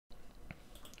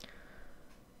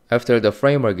After the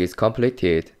framework is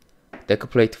completed, deck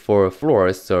plate for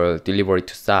floors are delivered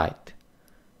to site.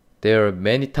 There are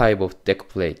many types of deck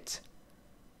plates,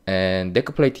 and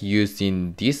deck plate used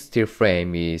in this steel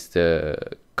frame is the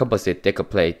composite deck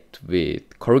plate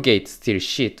with corrugated steel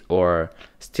sheet or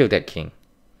steel decking.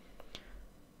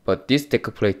 But this deck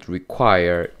plate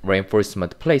requires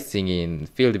reinforcement placing in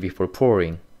field before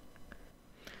pouring.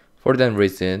 For that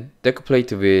reason, deck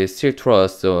plate with steel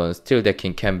truss on steel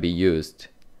decking can be used.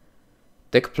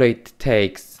 Deck plate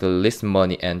takes less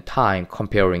money and time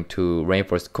comparing to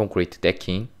reinforced concrete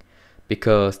decking,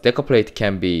 because deck plate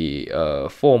can be a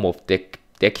form of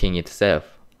decking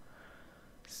itself,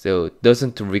 so it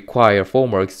doesn't require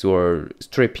formworks or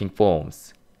stripping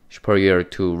foams, superior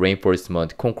to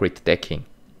reinforcement concrete decking.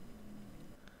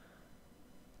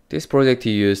 This project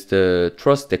used the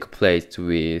truss deck plates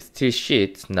with steel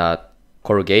sheets, not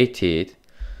corrugated,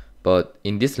 but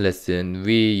in this lesson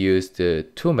we used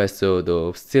two methods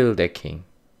of steel decking.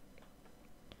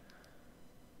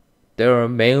 There are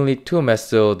mainly two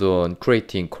methods on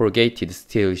creating corrugated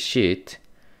steel sheet.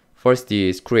 First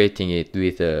is creating it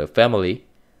with a family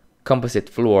composite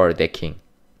floor decking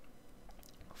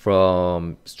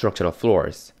from structural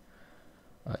floors.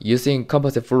 Using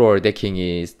composite floor decking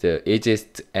is the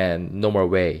easiest and normal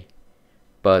way,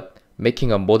 but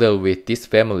making a model with this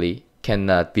family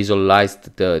cannot visualize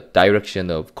the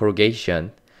direction of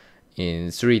corrugation in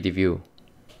 3D view.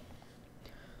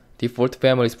 Default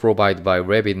families provided by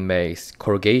Revit makes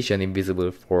corrugation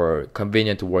invisible for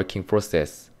convenient working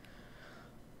process.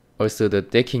 Also, the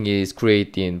decking is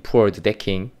created in poured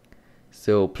decking,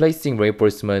 so placing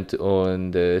reinforcement on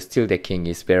the steel decking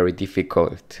is very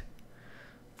difficult.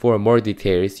 For more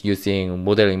details, using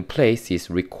model in place is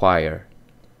required.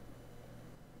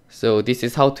 So this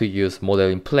is how to use model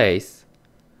in place.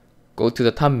 Go to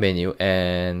the top menu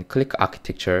and click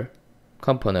Architecture,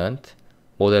 Component,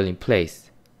 Model in Place.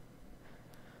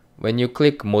 When you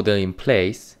click Model in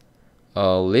Place,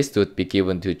 a list would be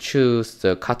given to choose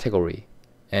the category,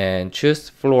 and choose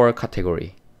Floor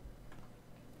category.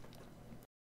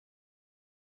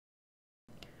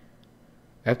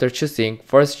 After choosing,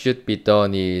 first should be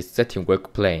done is setting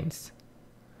work planes.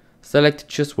 Select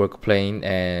Choose Work Plane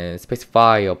and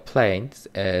specify a plane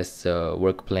as a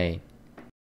work plane.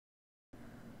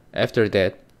 After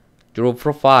that, draw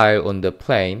profile on the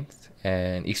planes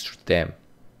and extrude them.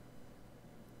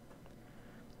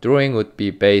 Drawing would be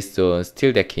based on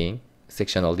steel decking,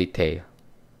 sectional detail.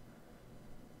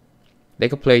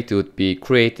 Deck plate would be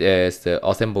created as the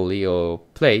assembly of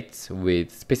plates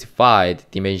with specified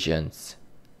dimensions.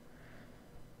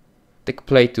 Deck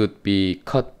plate would be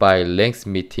cut by length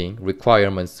meeting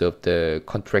requirements of the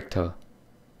contractor.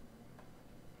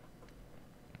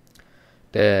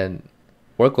 Then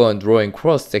work on drawing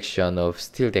cross section of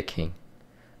steel decking.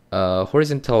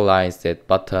 Horizontal lines at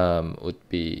bottom would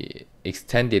be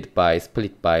extended by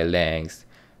split by lengths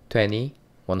 20,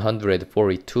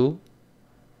 142,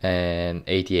 and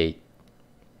 88.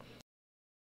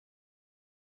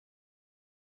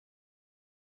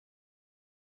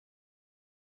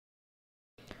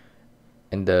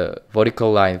 And the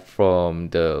vertical line from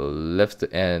the left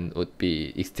end would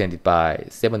be extended by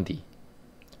 70.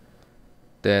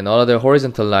 Then another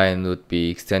horizontal line would be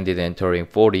extended entering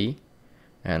 40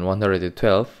 and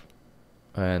 112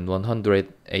 and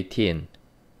 118.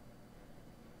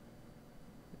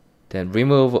 Then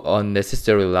remove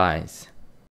unnecessary lines.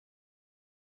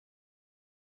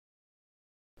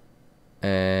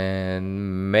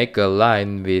 And make a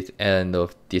line with end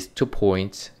of these 2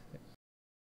 points.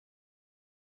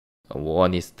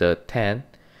 One is the 10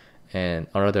 and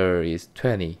another is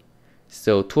 20.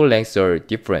 So two lengths are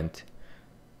different.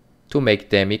 To make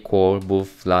them equal,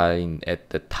 move line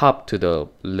at the top to the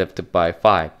left by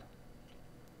 5.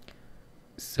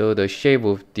 So the shape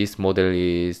of this model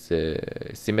is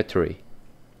symmetry.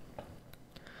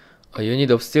 A unit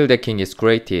of steel decking is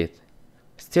created.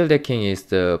 Steel decking is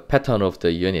the pattern of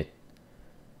the unit.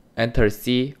 Enter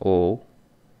CO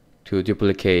to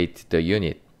duplicate the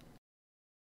unit.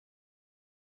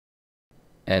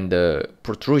 And the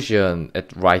protrusion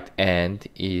at right end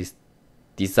is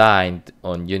designed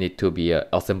on unit to be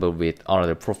assembled with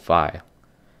another profile.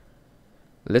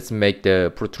 Let's make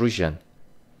the protrusion.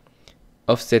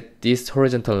 Offset this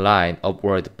horizontal line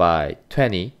upward by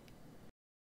 20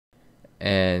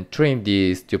 and trim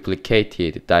these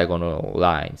duplicated diagonal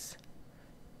lines.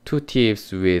 Two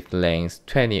tips with length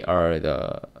 20 are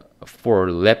the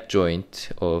 4 lap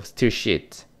joint of steel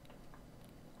sheet.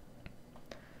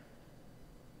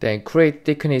 Then create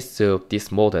thickness of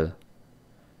this model.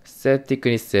 Set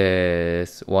thickness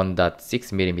as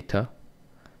 1.6 mm.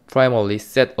 Primarily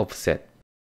set offset.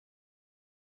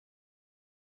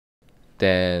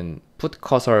 Then put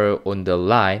cursor on the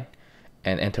line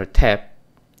and enter tab,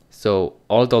 so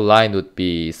all the line would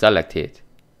be selected.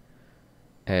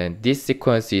 And this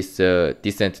sequence is a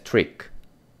decent trick.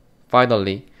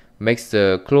 Finally, makes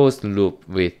a closed loop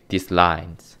with these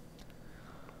lines.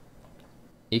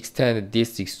 Extend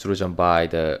this extrusion by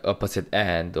the opposite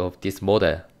end of this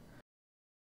model.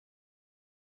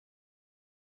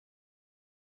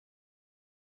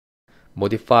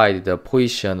 Modify the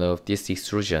position of this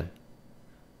extrusion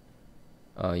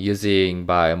using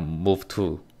by move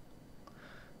tool.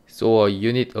 So a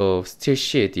unit of steel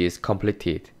sheet is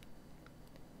completed.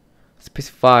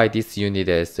 Specify this unit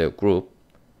as a group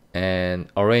and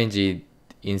arrange it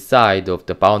inside of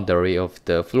the boundary of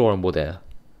the floor model.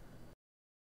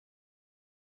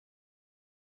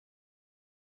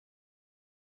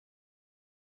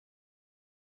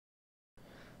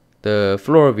 The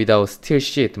floor without steel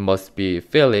sheet must be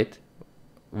filled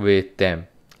with them.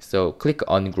 So click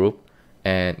ungroup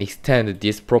and extend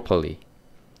this properly.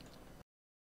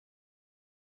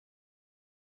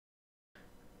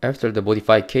 After the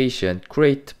modification,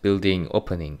 create building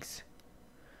openings.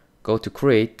 Go to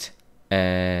create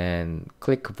and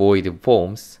click void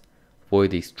forms,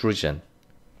 void extrusion.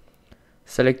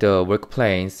 Select the work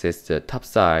planes as the top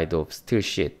side of steel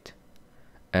sheet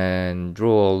and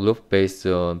draw a loop based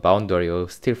on boundary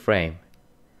of steel frame.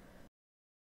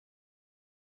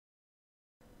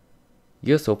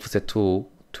 Use offset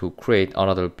tool to create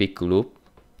another big loop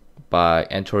by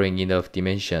entering enough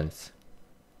dimensions.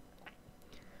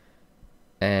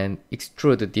 And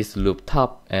extrude this loop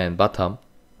top and bottom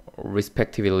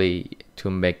respectively to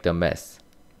make the mesh.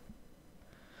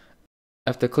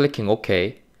 After clicking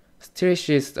OK, steel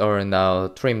sheets are now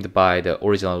trimmed by the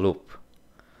original loop.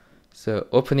 So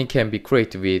opening can be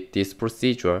created with this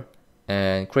procedure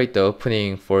and create the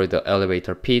opening for the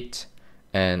elevator pit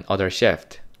and other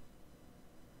shaft.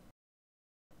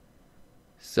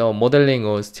 So modeling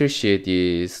on steel sheet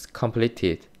is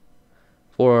completed.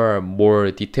 For more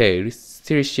details,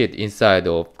 steel sheet inside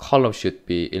of column should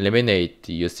be eliminated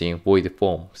using void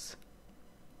forms.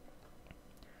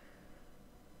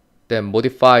 Then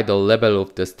modify the level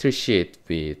of the steel sheet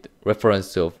with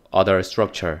reference of other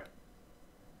structure.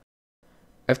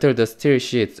 After the steel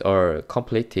sheets are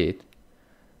completed,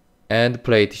 end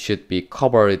plate should be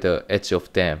covered the edge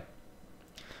of them.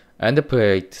 End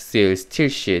plate seals steel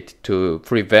sheet to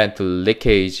prevent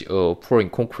leakage of pouring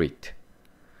concrete.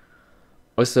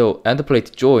 Also, end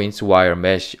plate joins wire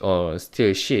mesh on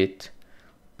steel sheet,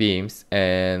 beams,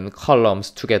 and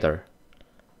columns together.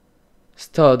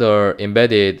 Studs are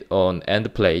embedded on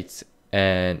end plates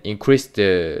and increase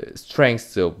the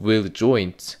strength of weld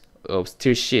joints of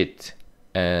steel sheet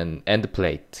and end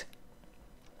plate.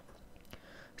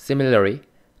 Similarly,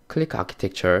 click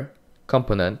Architecture,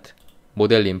 Component,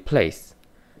 Model in Place,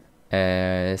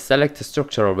 and select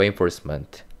Structural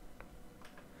Reinforcement.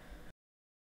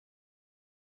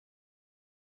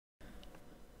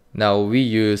 Now we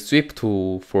use Sweep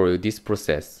tool for this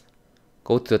process.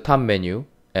 Go to the top menu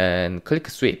and click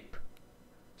Sweep.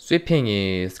 Sweeping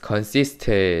is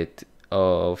consisted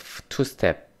of two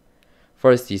steps.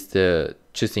 First is the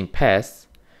choosing path,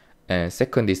 and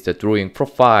second is the drawing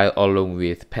profile along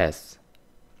with path.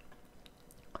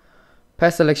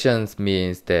 Path selections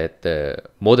means that the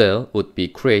model would be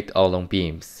created along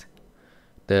beams.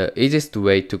 The easiest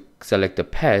way to select the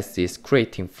path is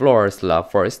creating floor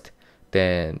slab first,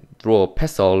 then draw a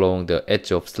path along the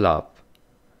edge of slab.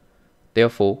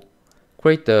 Therefore,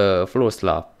 create the floor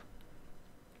slab.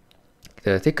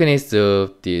 The thickness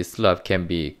of the slab can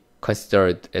be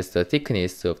considered as the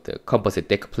thickness of the composite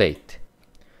deck plate.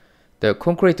 The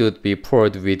concrete would be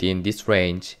poured within this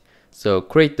range, so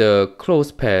create the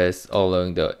closed path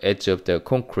along the edge of the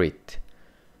concrete.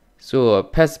 So a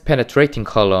path penetrating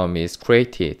column is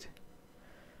created.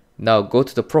 Now go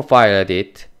to the profile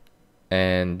edit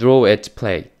and draw edge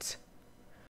plate.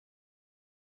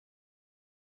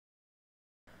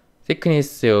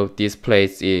 Thickness of this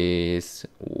plate is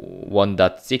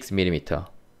 1.6 mm.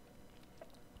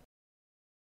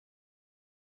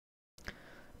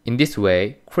 In this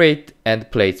way, create end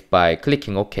plates by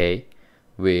clicking OK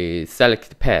with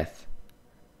select path,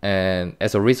 and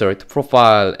as a result,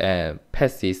 profile and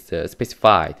path is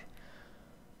specified.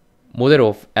 Model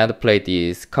of end plate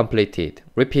is completed.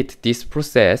 Repeat this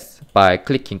process by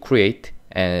clicking Create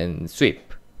and Sweep.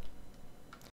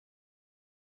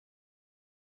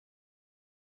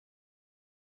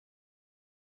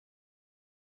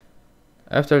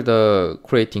 After the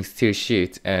creating steel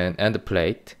sheet and end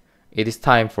plate, it is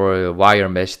time for a wire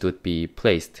mesh to be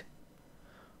placed.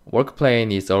 Work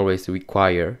plane is always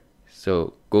required,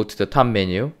 so go to the top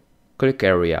menu, click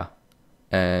Area,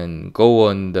 and go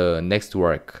on the next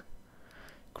work.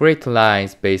 Create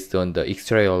lines based on the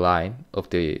exterior line of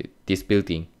this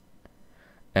building,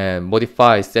 and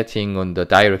modify setting on the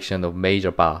direction of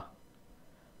major bar.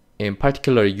 In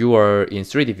particular, you are in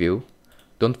 3D view,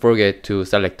 don't forget to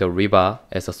select the rebar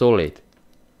as a solid.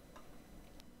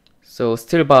 So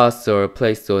steel bars are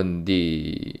placed on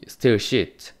the steel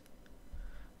sheet.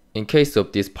 In case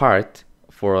of this part,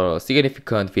 for a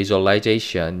significant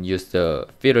visualization, use the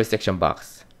filler section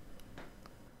box.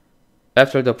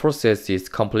 After the process is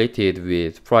completed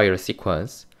with prior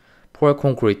sequence, pour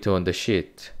concrete on the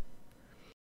sheet.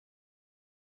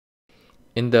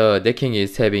 In the decking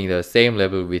is having the same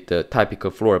level with the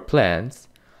typical floor plans,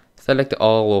 select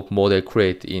all of model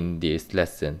create in this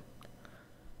lesson.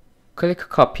 Click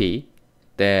copy,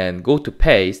 then go to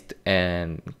paste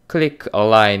and click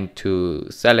align to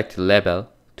select level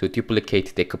to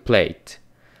duplicate deck plate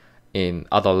in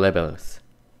other levels.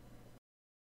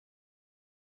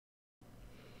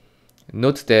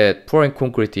 Note that pouring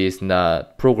concrete is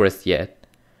not progressed yet.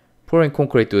 Pouring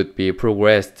concrete would be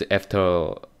progressed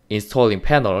after installing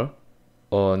panel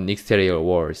on exterior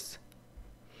walls.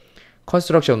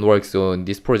 Construction works on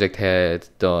this project had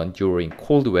done during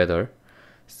cold weather,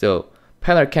 so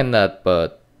panel cannot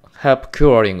but help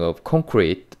curing of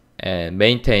concrete and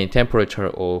maintain temperature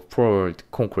of poured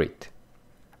concrete.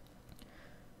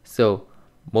 So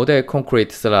model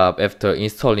concrete slab after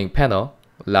installing panel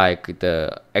like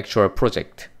the actual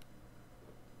project.